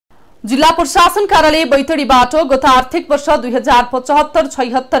जिल्ला प्रशासन कार्यालय बैतडीबाट गत आर्थिक वर्ष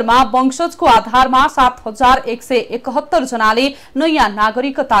 2075-76 मा वंशजको आधारमा 7171 जनाले नयाँ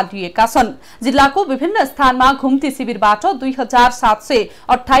नागरिकता लिएका छन्। जिल्लाको विभिन्न स्थानमा घुम्ती शिविरबाट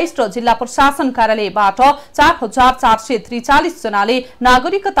 2728 र जिल्ला प्रशासन कार्यालयबाट 4443 जनाले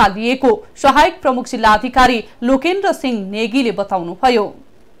नागरिकता लिएको सहायक प्रमुख जिल्लाधिकारी लोकेन्द्र सिंह नेगीले बताउनुभयो।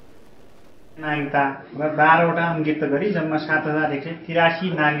 नागरिकता 12वटा अङ्कित गरी जम्मा 7183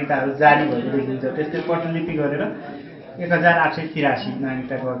 नागरिकताहरू जारी भएको देखिन्छ। त्यस्तै प्रतिलिपि गरेर 1883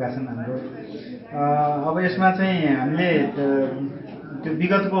 नागरिकता गएका छन् हाम्रो। अब यसमा चाहिँ हामीले त्यो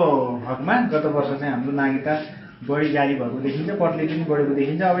विगतको हकमा गत वर्ष चाहिँ हाम्रो नागरिकता बढी जारी भएको देखिन्छ, प्रतिलिपि पनि बढेको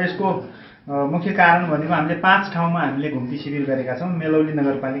देखिन्छ। अब यसको मुख्य कारण भनेको हामीले 5 ठाउँमा हामीले घुम्ती शिविर गरेका छौँ। मेलौली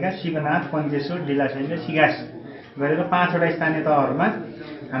नगरपालिका, शिवनाथ, पञ्चेश्वर, ढिलासैन र सिगास गरेर 5वटा स्थानीय तहहरूमा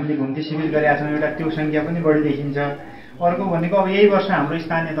हामीले घुम्ती शिविर गरेका छौँ। एउटा त्यो संख्या पनि बढी देखिन्छ। अर्को भनेको अब यही वर्ष हाम्रो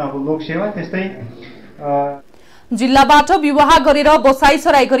स्थानीय तहको लोकसेवा, त्यस्तै जिल्लाबाट विवाह गरेर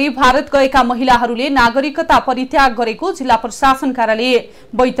बसाइसराई गरी भारत गएका महिलाहरूले नागरिकता परित्याग गरेको जिल्ला प्रशासन कार्यालय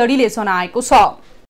बैतडीले जनाएको छ।